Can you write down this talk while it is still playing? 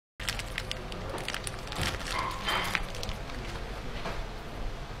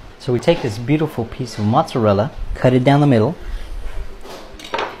So we take this beautiful piece of mozzarella, cut it down the middle.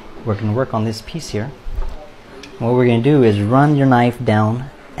 We're going to work on this piece here. What we're going to do is run your knife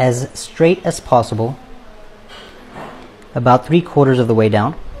down as straight as possible, about 3/4 of the way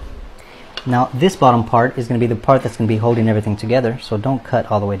down. Now this bottom part is going to be the part that's going to be holding everything together, so don't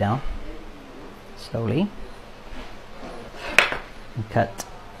cut all the way down. Slowly. And cut.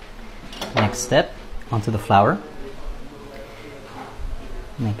 Next step, onto the flour.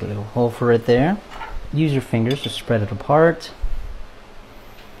 Make a little hole for it there. Use your fingers to spread it apart.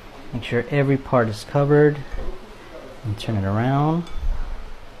 Make sure every part is covered. And turn it around.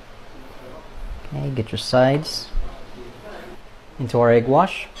 Okay, get your sides into our egg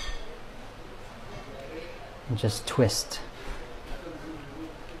wash. And just twist.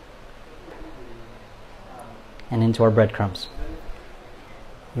 And into our breadcrumbs.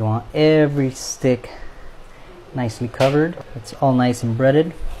 You want every stick nicely covered. It's all nice and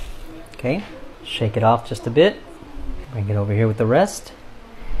breaded. Okay, shake it off just a bit. Bring it over here with the rest.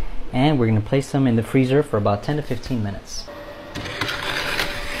 And we're going to place them in the freezer for about 10 to 15 minutes.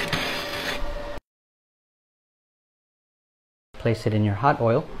 Place it in your hot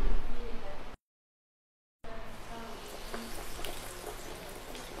oil.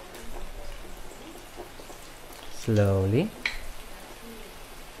 Slowly.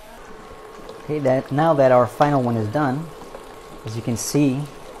 Okay, now that our final one is done, as you can see,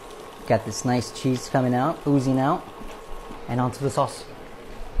 got this nice cheese coming out, oozing out, and onto the sauce.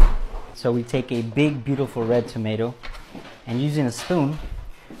 So we take a big, beautiful red tomato, and using a spoon,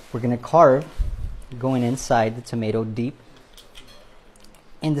 we're going to carve, going inside the tomato deep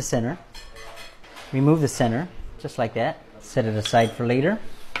in the center. Remove the center, just like that. Set it aside for later.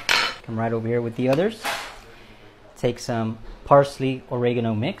 Come right over here with the others. Take some parsley,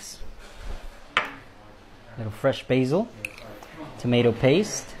 oregano mix, a little fresh basil, tomato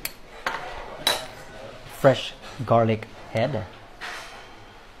paste, fresh garlic head,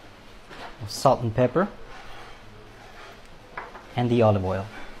 salt and pepper, and the olive oil.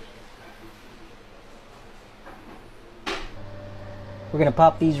 We're going to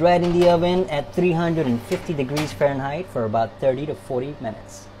pop these right in the oven at 350 degrees Fahrenheit for about 30 to 40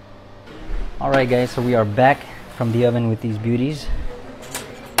 minutes. Alright guys, so we are back from the oven with these beauties.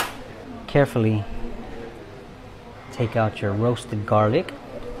 Carefully take out your roasted garlic.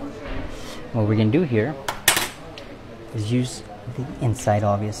 What we're going to do here is use the inside,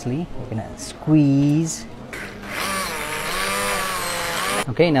 obviously. We're going to squeeze.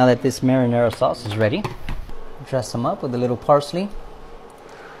 Okay, now that this marinara sauce is ready, dress them up with a little parsley,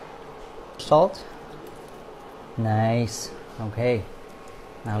 salt. Nice. Okay,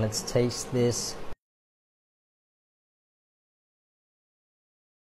 now let's taste this